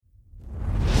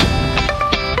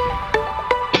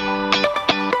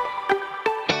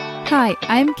Hi,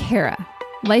 I'm Kara,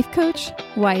 life coach,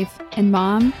 wife, and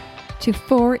mom to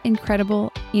 4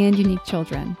 incredible and unique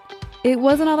children. It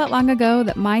wasn't all that long ago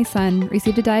that my son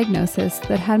received a diagnosis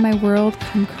that had my world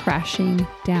come crashing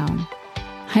down.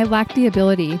 I lacked the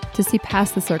ability to see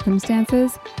past the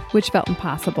circumstances, which felt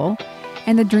impossible,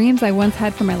 and the dreams I once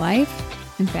had for my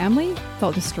life and family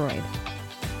felt destroyed.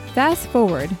 Fast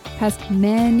forward past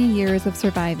many years of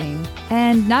surviving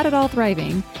and not at all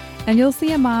thriving, and you'll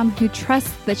see a mom who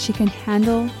trusts that she can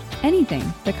handle anything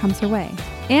that comes her way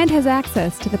and has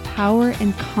access to the power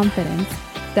and confidence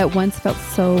that once felt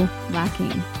so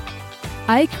lacking.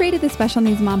 I created the Special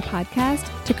Needs Mom podcast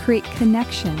to create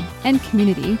connection and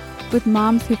community with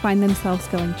moms who find themselves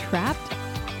feeling trapped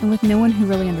and with no one who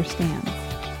really understands.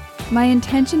 My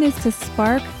intention is to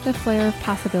spark the flare of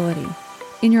possibility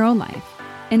in your own life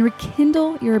and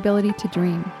rekindle your ability to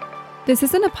dream. This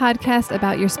isn't a podcast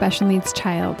about your special needs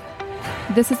child.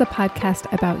 This is a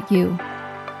podcast about you.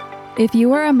 If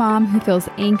you are a mom who feels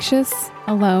anxious,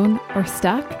 alone, or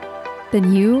stuck,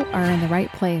 then you are in the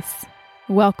right place.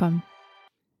 Welcome.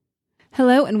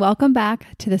 Hello, and welcome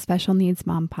back to the Special Needs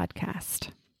Mom podcast.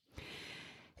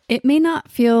 It may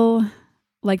not feel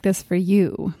like this for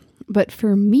you, but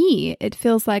for me, it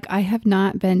feels like I have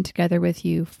not been together with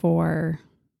you for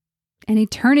an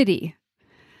eternity.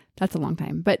 That's a long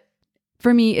time, but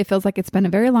for me, it feels like it's been a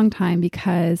very long time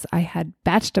because I had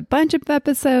batched a bunch of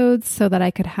episodes so that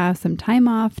I could have some time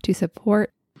off to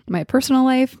support my personal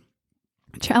life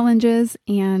challenges.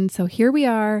 And so here we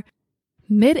are,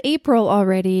 mid-April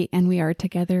already, and we are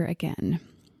together again.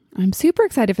 I'm super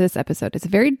excited for this episode. It's a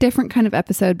very different kind of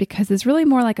episode because it's really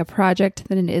more like a project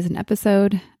than it is an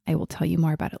episode. I will tell you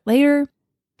more about it later.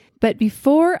 But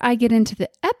before I get into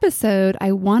the episode,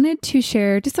 I wanted to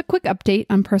share just a quick update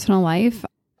on personal life,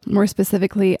 more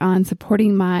specifically on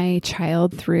supporting my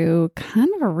child through kind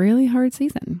of a really hard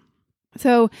season.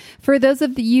 So for those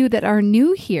of you that are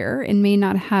new here and may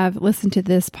not have listened to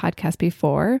this podcast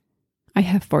before, I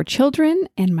have 4 children,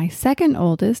 and my second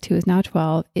oldest, who is now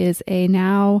 12, is a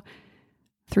now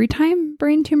 3-time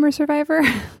brain tumor survivor.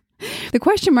 The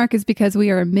question mark is because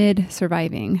we are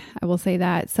mid-surviving. I will say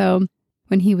that. So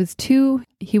when he was 2,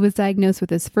 he was diagnosed with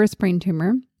his first brain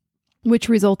tumor, which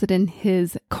resulted in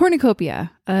his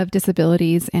cornucopia of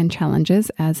disabilities and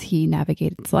challenges as he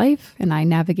navigates life and I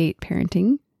navigate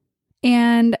parenting.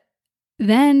 And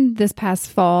then this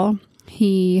past fall,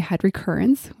 he had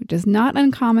recurrence, which is not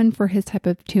uncommon for his type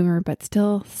of tumor, but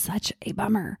still such a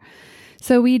bummer.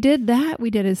 So we did that.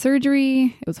 We did his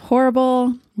surgery. It was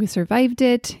horrible. We survived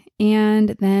it. And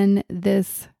then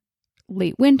this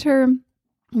late winter,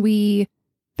 we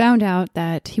found out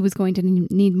that he was going to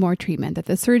need more treatment, that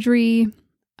the surgery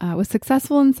was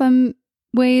successful in some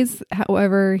ways.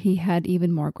 However, he had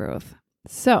even more growth.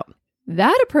 So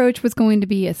that approach was going to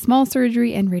be a small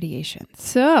surgery and radiation.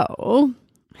 So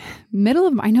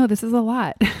I know this is a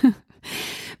lot.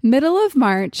 Middle of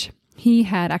March, he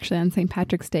had, actually on St.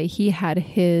 Patrick's Day, he had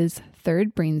his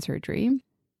 3rd brain surgery.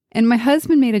 And my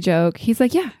husband made a joke. He's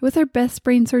like, yeah, it was our best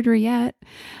brain surgery yet.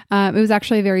 It was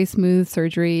actually a very smooth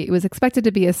surgery. It was expected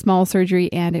to be a small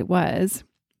surgery, and it was.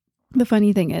 The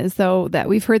funny thing is, though, that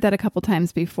we've heard that a couple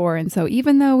times before. And so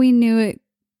even though we knew it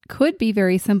could be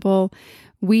very simple,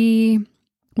 we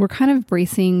were kind of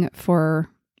bracing for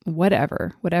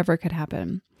whatever could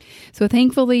happen. So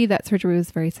thankfully, that surgery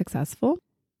was very successful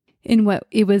in what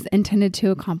it was intended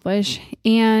to accomplish.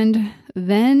 And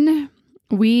then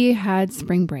we had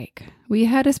spring break. We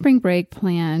had a spring break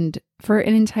planned for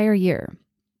an entire year.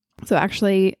 So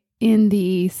actually, in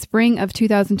the spring of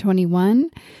 2021,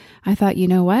 I thought, you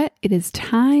know what? It is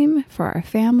time for our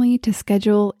family to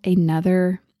schedule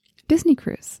another Disney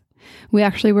cruise. We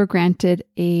actually were granted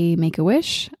a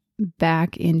Make-A-Wish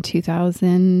back in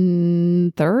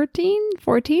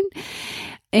 2014,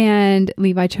 and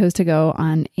Levi chose to go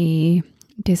on a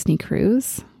Disney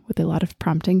cruise with a lot of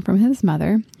prompting from his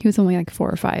mother. He was only like 4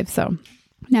 or 5, so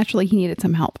naturally he needed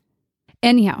some help.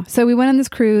 Anyhow, so we went on this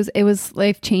cruise. It was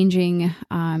life-changing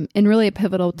and really a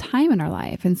pivotal time in our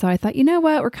life. And so I thought, you know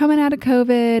what? We're coming out of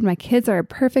COVID. My kids are a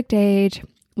perfect age.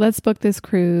 Let's book this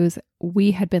cruise.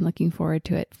 We had been looking forward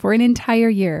to it for an entire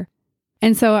year.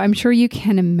 And so I'm sure you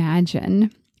can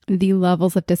imagine the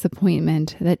levels of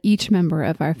disappointment that each member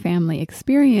of our family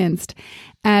experienced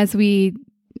as we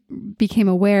became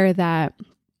aware that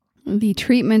the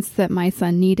treatments that my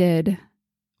son needed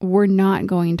were not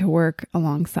going to work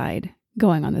alongside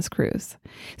going on this cruise.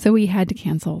 So we had to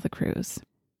cancel the cruise.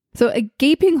 So a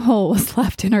gaping hole was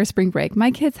left in our spring break.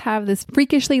 My kids have this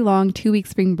freakishly long 2-week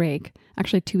spring break,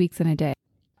 actually 2 weeks and a day.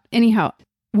 Anyhow,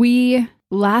 we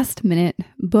last minute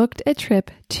booked a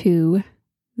trip to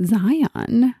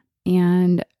Zion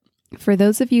And for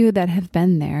those of you that have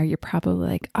been there, you're probably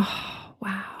like, oh,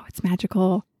 wow, it's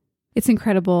magical. It's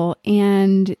incredible.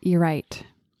 And you're right.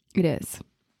 It is.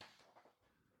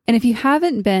 And if you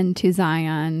haven't been to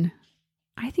Zion,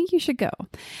 I think you should go.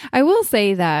 I will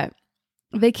say that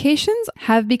vacations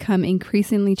have become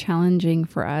increasingly challenging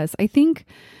for us.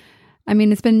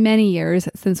 It's been many years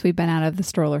since we've been out of the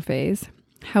stroller phase.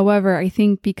 However, I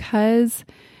think because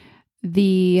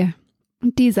the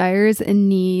desires and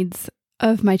needs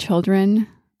of my children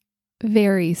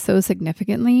vary so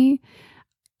significantly,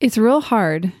 it's real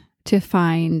hard to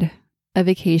find a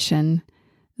vacation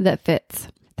that fits.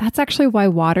 That's actually why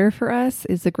water for us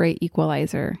is a great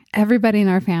equalizer. Everybody in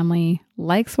our family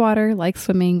likes water, likes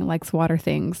swimming, likes water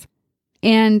things.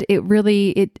 And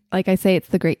like I say, it's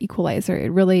the great equalizer.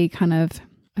 It really kind of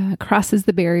crosses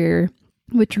the barrier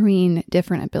between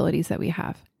different abilities that we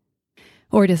have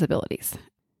or disabilities.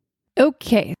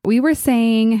 Okay, we were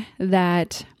saying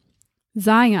that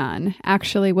Zion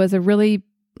actually was a really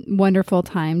wonderful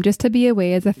time just to be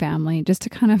away as a family, just to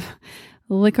kind of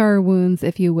lick our wounds,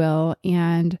 if you will.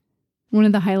 And one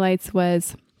of the highlights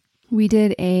was we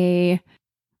did a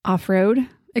off-road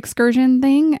excursion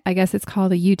thing. I guess it's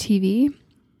called a UTV.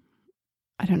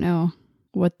 I don't know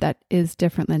what that is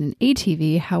different than an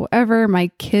ATV. However, my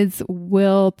kids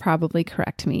will probably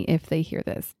correct me if they hear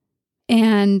this.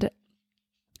 And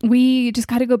we just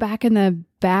got to go back in the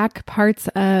back parts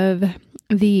of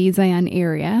the Zion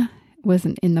area. It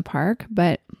wasn't in the park,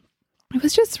 but it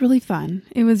was just really fun.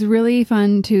 It was really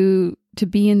fun to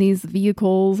be in these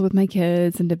vehicles with my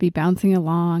kids and to be bouncing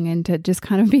along and to just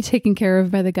kind of be taken care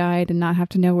of by the guide and not have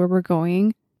to know where we're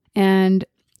going. And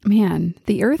man,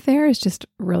 the earth there is just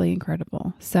really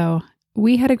incredible. So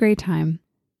we had a great time.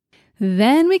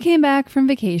 Then we came back from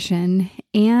vacation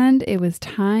and it was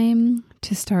time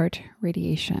to start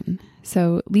radiation.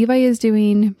 So Levi is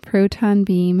doing proton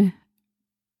beam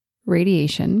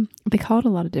radiation. They call it a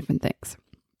lot of different things.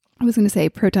 I was going to say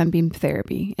proton beam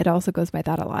therapy. It also goes by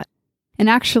that a lot. And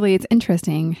actually, it's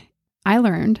interesting. I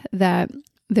learned that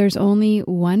there's only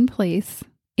one place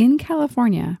in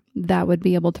California that would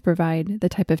be able to provide the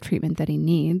type of treatment that he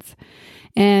needs.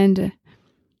 And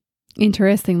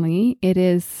interestingly, it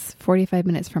is 45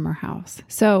 minutes from our house.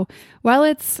 So while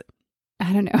it's,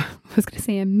 I don't know, I was going to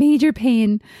say a major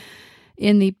pain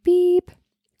in the beep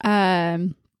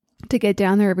to get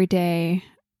down there every day,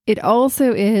 it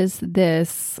also is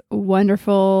this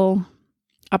wonderful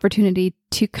opportunity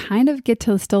to kind of get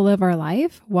to still live our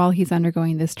life while he's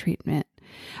undergoing this treatment.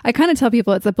 I kind of tell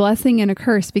people it's a blessing and a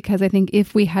curse because I think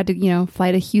if we had to,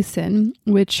 fly to Houston,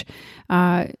 which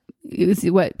is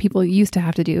what people used to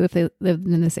have to do if they lived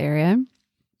in this area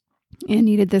and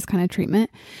needed this kind of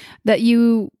treatment, that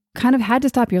you kind of had to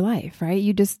stop your life, right?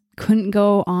 You just couldn't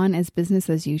go on as business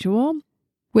as usual,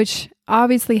 which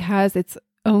obviously has its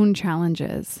own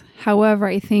challenges. However,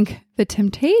 I think the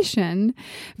temptation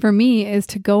for me is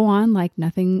to go on like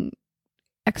nothing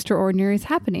extraordinary is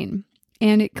happening.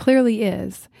 And it clearly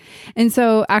is. And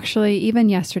so actually, even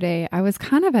yesterday, I was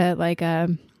kind of at like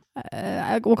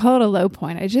we'll call it a low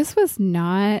point. I just was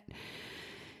not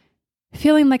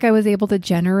feeling like I was able to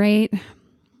generate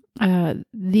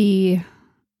the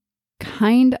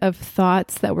kind of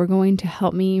thoughts that were going to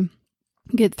help me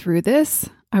get through this.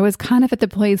 I was kind of at the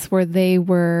place where they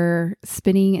were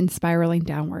spinning and spiraling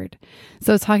downward.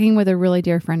 So I was talking with a really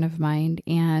dear friend of mine,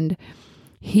 and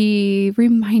he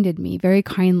reminded me very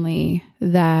kindly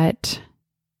that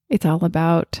it's all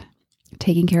about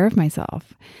taking care of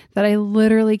myself, that I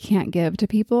literally can't give to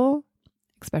people,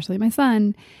 especially my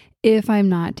son, if I'm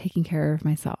not taking care of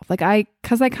myself.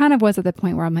 Because I kind of was at the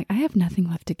point where I'm like, I have nothing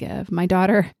left to give. My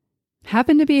daughter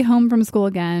happened to be home from school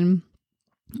again.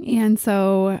 And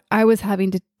so I was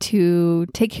having to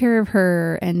take care of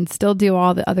her and still do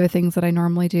all the other things that I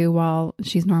normally do while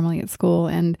she's normally at school.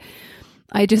 And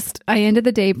I ended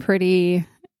the day pretty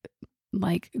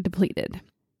depleted.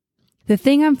 The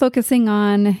thing I'm focusing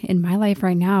on in my life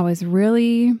right now is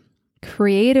really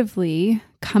creatively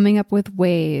coming up with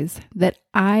ways that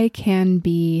I can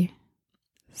be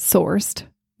sourced,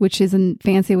 which is a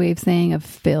fancy way of saying of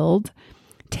filled,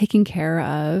 taken care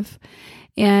of.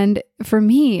 And for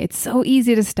me, it's so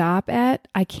easy to stop at,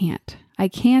 I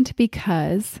can't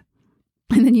because,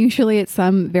 and then usually it's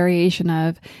some variation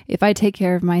of, if I take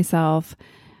care of myself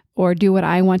or do what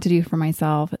I want to do for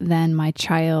myself, then my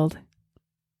child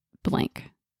blank.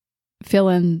 Fill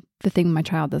in the thing my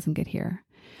child doesn't get here.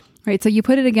 Right. So you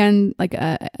put it again,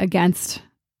 against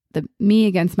me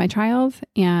against my child,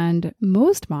 and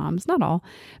most moms, not all,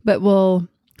 but will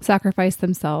sacrifice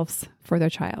themselves for their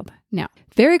child. Now,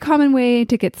 very common way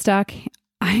to get stuck.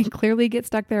 I clearly get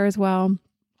stuck there as well.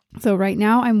 So right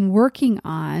now I'm working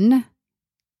on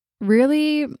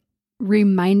really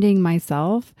reminding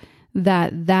myself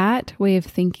that that way of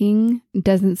thinking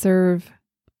doesn't serve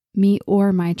me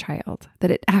or my child,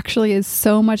 that it actually is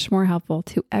so much more helpful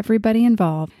to everybody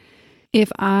involved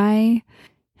if I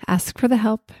ask for the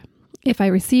help, if I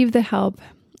receive the help,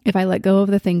 if I let go of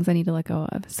the things I need to let go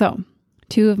of. So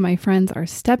 2 of my friends are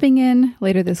stepping in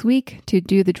later this week to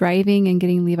do the driving and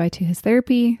getting Levi to his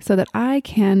therapy so that I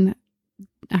can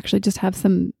actually just have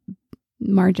some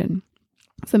margin,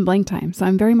 some blank time. So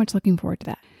I'm very much looking forward to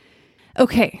that.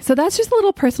 Okay, so that's just a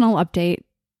little personal update.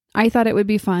 I thought it would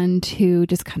be fun to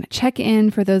just kind of check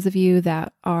in for those of you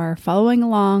that are following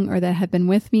along or that have been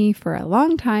with me for a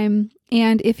long time.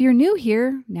 And if you're new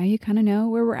here, now you kind of know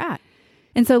where we're at.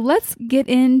 And so let's get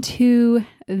into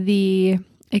the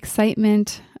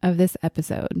excitement of this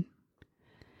episode.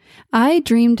 I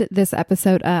dreamed this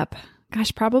episode up,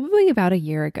 probably about a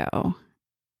year ago.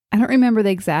 I don't remember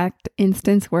the exact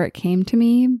instance where it came to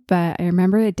me, but I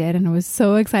remember it did. And I was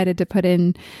so excited to put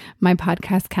in my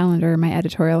podcast calendar, my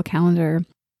editorial calendar,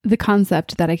 the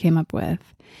concept that I came up with.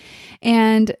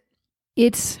 And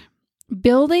it's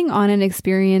building on an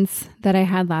experience that I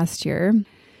had last year.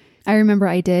 I remember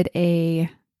I did a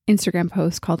Instagram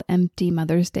post called Empty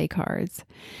Mother's Day Cards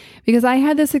because I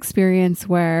had this experience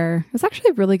where it was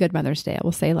actually a really good Mother's Day, I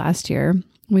will say, last year.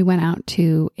 We went out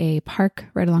to a park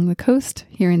right along the coast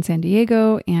here in San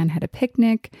Diego and had a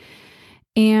picnic,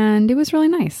 and it was really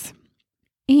nice.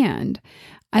 And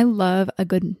I love a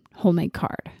good homemade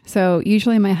card. So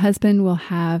usually my husband will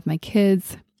have my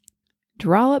kids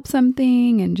draw up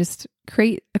something and just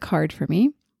create a card for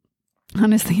me.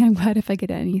 Honestly, I'm glad if I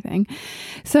get anything.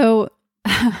 So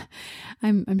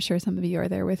I'm sure some of you are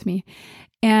there with me.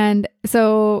 And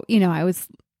so, I was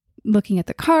looking at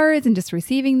the cards and just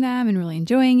receiving them and really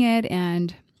enjoying it.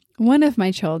 And one of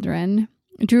my children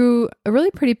drew a really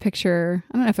pretty picture.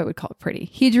 I don't know if I would call it pretty.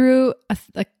 He drew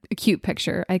a cute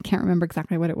picture. I can't remember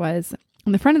exactly what it was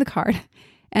on the front of the card.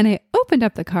 And I opened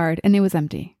up the card and it was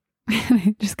empty. And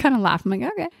I just kind of laughed. I'm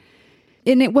like, okay.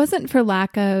 And it wasn't for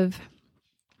lack of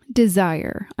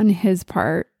desire on his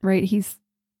part, right? He's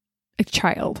a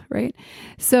child, right?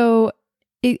 So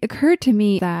it occurred to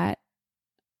me that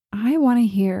I want to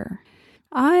hear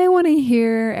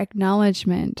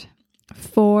acknowledgement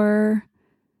for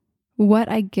what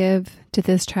I give to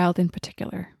this child in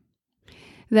particular.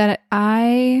 That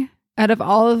out of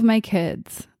all of my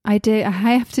kids, I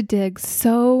have to dig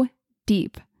so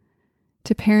deep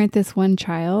to parent this one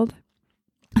child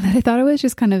that I thought it was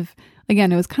just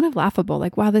it was kind of laughable.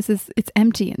 Like, wow, it's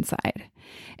empty inside.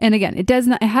 And again, it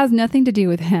has nothing to do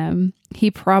with him. He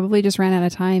probably just ran out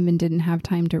of time and didn't have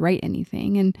time to write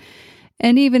anything.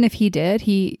 And even if he did,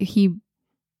 he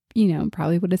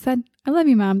probably would have said, "I love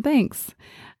you, Mom. Thanks."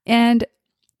 And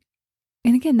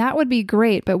again, that would be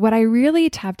great. But what I really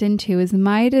tapped into is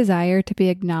my desire to be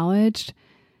acknowledged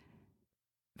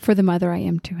for the mother I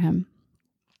am to him.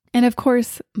 And of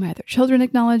course, my other children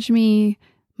acknowledge me.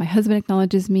 My husband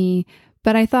acknowledges me.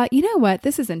 But I thought, you know what?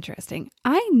 This is interesting.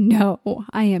 I know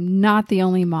I am not the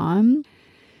only mom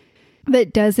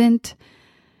that doesn't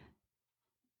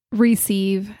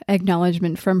receive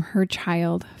acknowledgement from her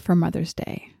child for Mother's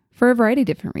Day for a variety of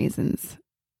different reasons.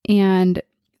 And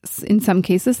in some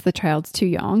cases, the child's too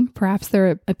young. Perhaps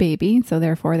they're a baby, so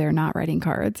therefore they're not writing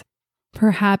cards.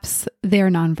 Perhaps they're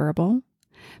nonverbal.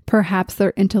 Perhaps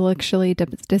they're intellectually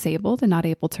disabled and not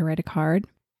able to write a card.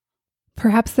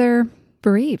 Perhaps they're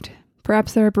bereaved.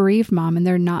 Perhaps they're a bereaved mom and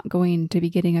they're not going to be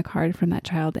getting a card from that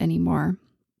child anymore.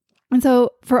 And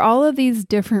so for all of these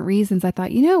different reasons, I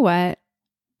thought, you know what?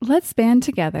 Let's band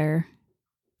together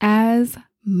as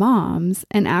moms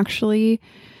and actually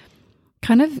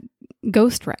kind of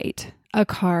ghostwrite a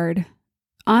card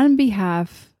on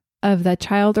behalf of the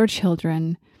child or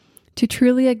children to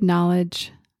truly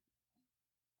acknowledge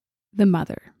the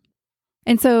mother.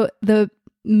 And so the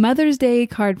Mother's Day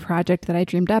card project that I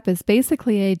dreamed up is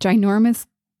basically a ginormous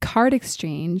card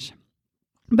exchange,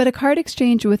 but a card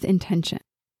exchange with intention.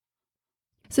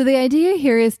 So the idea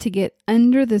here is to get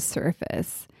under the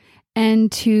surface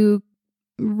and to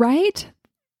write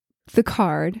the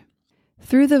card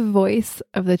through the voice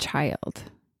of the child,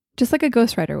 just like a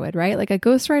ghostwriter would, right? Like a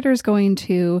ghostwriter is going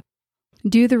to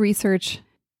do the research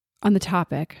on the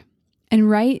topic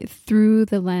and write through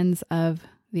the lens of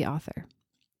the author.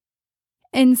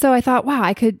 And so I thought, wow,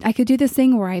 I could do this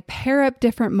thing where I pair up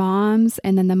different moms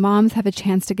and then the moms have a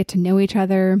chance to get to know each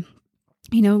other,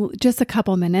 just a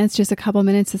couple minutes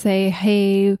to say,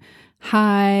 hey,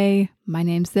 hi, my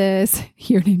name's this,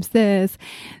 your name's this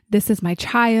is my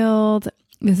child.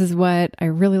 This is what I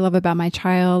really love about my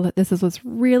child. This is what's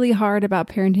really hard about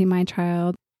parenting my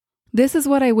child. This is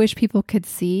what I wish people could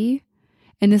see.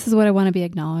 And this is what I want to be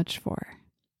acknowledged for.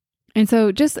 And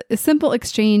so just a simple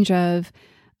exchange of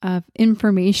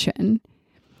information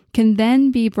can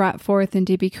then be brought forth and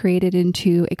to be created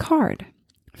into a card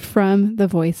from the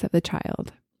voice of the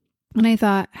child. And I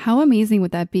thought, how amazing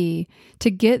would that be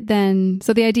to get then,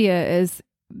 so the idea is,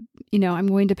 I'm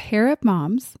going to pair up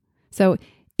moms. So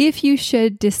if you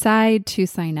should decide to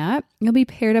sign up, you'll be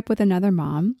paired up with another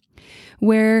mom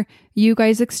where you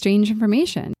guys exchange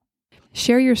information,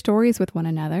 share your stories with one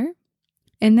another.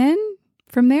 And then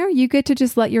from there, you get to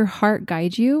just let your heart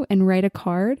guide you and write a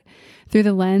card through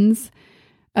the lens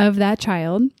of that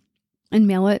child and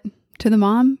mail it to the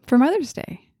mom for Mother's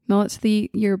Day. Mail it to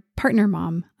your partner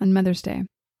mom on Mother's Day.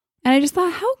 And I just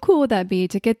thought, how cool would that be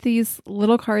to get these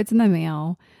little cards in the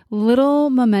mail, little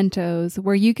mementos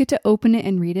where you get to open it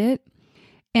and read it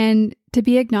and to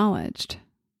be acknowledged.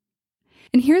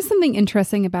 And here's something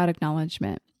interesting about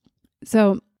acknowledgement.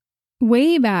 So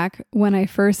way back when I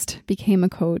first became a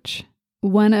coach,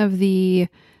 one of the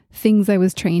things I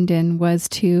was trained in was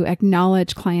to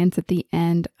acknowledge clients at the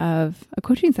end of a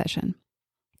coaching session.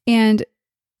 And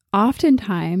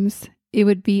oftentimes it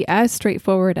would be as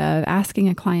straightforward of asking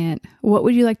a client, what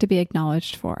would you like to be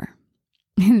acknowledged for?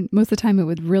 And most of the time it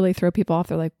would really throw people off.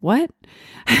 They're like, what?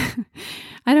 I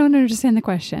don't understand the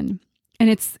question. And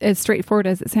it's as straightforward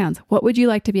as it sounds. What would you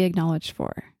like to be acknowledged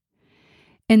for?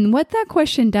 And what that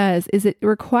question does is it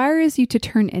requires you to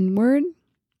turn inward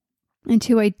and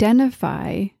to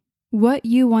identify what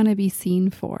you want to be seen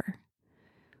for,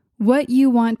 what you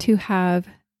want to have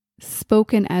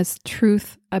spoken as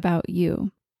truth about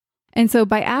you. And so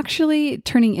by actually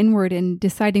turning inward and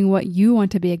deciding what you want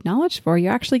to be acknowledged for, you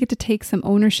actually get to take some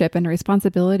ownership and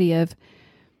responsibility of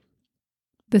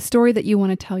the story that you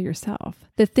want to tell yourself,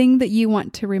 the thing that you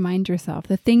want to remind yourself,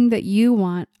 the thing that you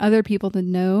want other people to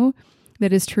know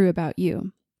that is true about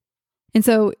you. And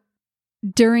so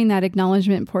during that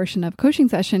acknowledgement portion of coaching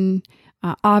session,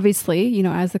 obviously,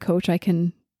 as the coach, I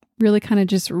can really kind of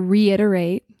just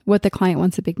reiterate what the client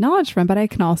wants to be acknowledged from, but I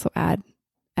can also add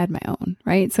my own,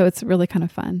 right? So it's really kind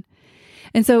of fun.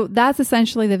 And so that's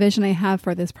essentially the vision I have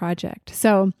for this project.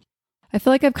 So I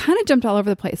feel like I've kind of jumped all over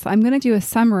the place. So I'm going to do a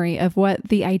summary of what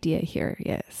the idea here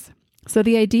is. So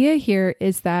the idea here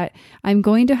is that I'm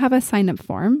going to have a sign-up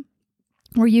form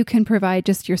where you can provide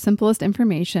just your simplest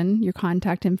information, your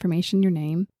contact information, your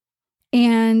name.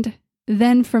 And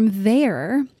then from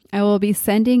there, I will be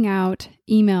sending out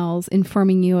emails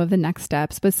informing you of the next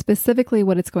steps, but specifically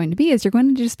what it's going to be is you're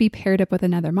going to just be paired up with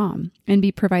another mom and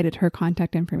be provided her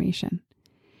contact information.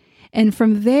 And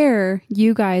from there,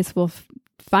 you guys will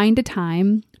find a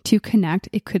time to connect.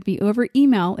 It could be over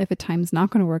email if a time's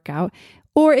not going to work out,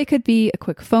 or it could be a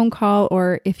quick phone call,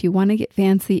 or if you want to get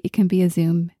fancy, it can be a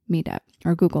Zoom meetup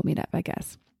or Google Meetup, I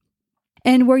guess.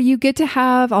 And where you get to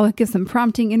I'll give some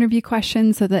prompting interview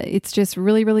questions so that it's just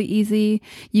really, really easy.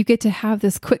 You get to have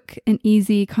this quick and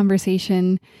easy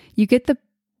conversation. You get the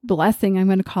blessing, I'm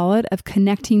going to call it, of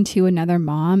connecting to another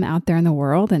mom out there in the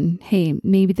world. And hey,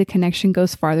 maybe the connection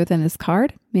goes farther than this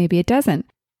card. Maybe it doesn't.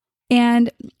 And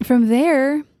from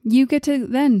there, you get to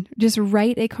then just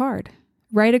write a card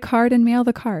and mail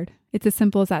the card. It's as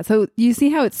simple as that. So you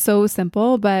see how it's so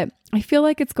simple, but I feel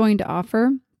like it's going to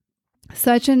offer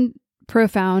such a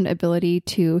profound ability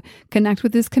to connect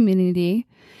with this community,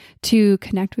 to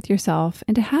connect with yourself,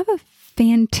 and to have a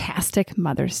fantastic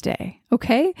Mother's Day.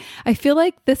 Okay? I feel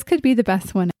like this could be the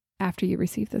best one after you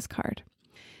receive this card.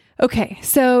 Okay,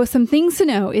 so some things to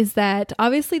know is that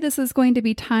obviously this is going to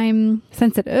be time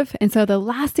sensitive. And so the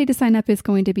last day to sign up is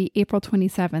going to be April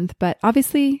 27th. But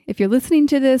obviously, if you're listening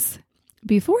to this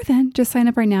before then, just sign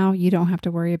up right now. You don't have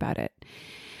to worry about it.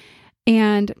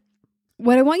 And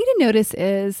what I want you to notice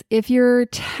is if you're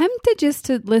tempted just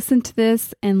to listen to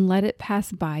this and let it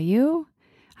pass by you,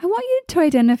 I want you to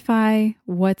identify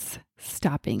what's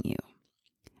stopping you.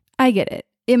 I get it.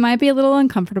 It might be a little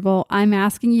uncomfortable. I'm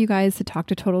asking you guys to talk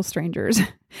to total strangers.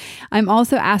 I'm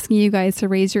also asking you guys to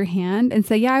raise your hand and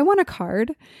say, yeah, I want a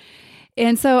card.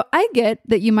 And so I get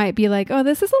that you might be like, oh,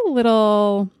 this is a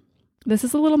little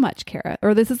much, Kara,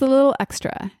 or this is a little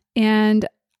extra. And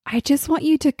I just want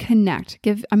you to connect.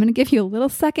 I'm going to give you a little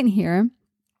second here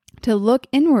to look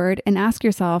inward and ask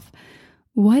yourself,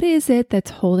 what is it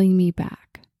that's holding me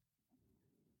back?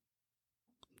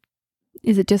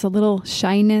 Is it just a little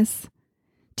shyness?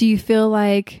 Do you feel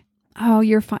like, oh,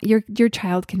 you're fine. Your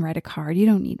child can write a card. You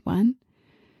don't need one.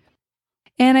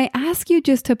 And I ask you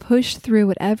just to push through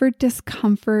whatever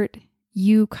discomfort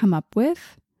you come up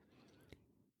with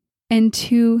and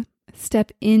to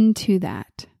step into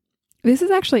that. this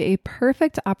is actually a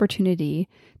perfect opportunity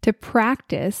to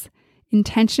practice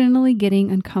intentionally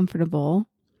getting uncomfortable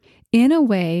in a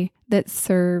way that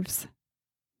serves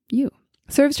you,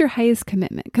 serves your highest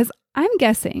commitment. Because I'm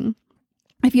guessing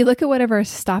if you look at whatever is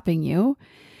stopping you,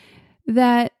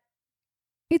 that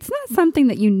it's not something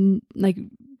that you like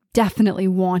definitely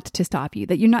want to stop you,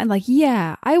 that you're not like,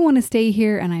 yeah, I want to stay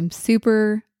here and I'm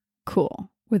super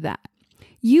cool with that.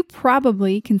 You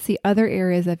probably can see other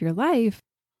areas of your life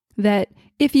that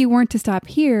if you weren't to stop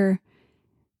here,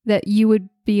 that you would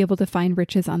be able to find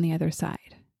riches on the other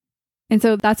side. And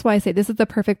so that's why I say this is the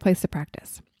perfect place to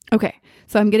practice. Okay,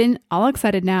 so I'm getting all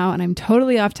excited now and I'm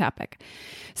totally off topic.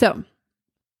 So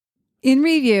in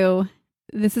review,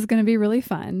 this is going to be really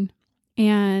fun.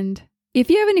 And if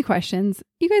you have any questions,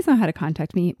 you guys know how to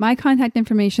contact me. My contact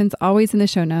information is always in the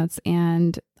show notes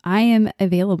and I am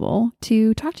available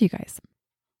to talk to you guys.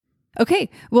 Okay,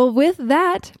 well, with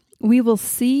that, we will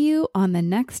see you on the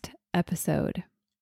next episode.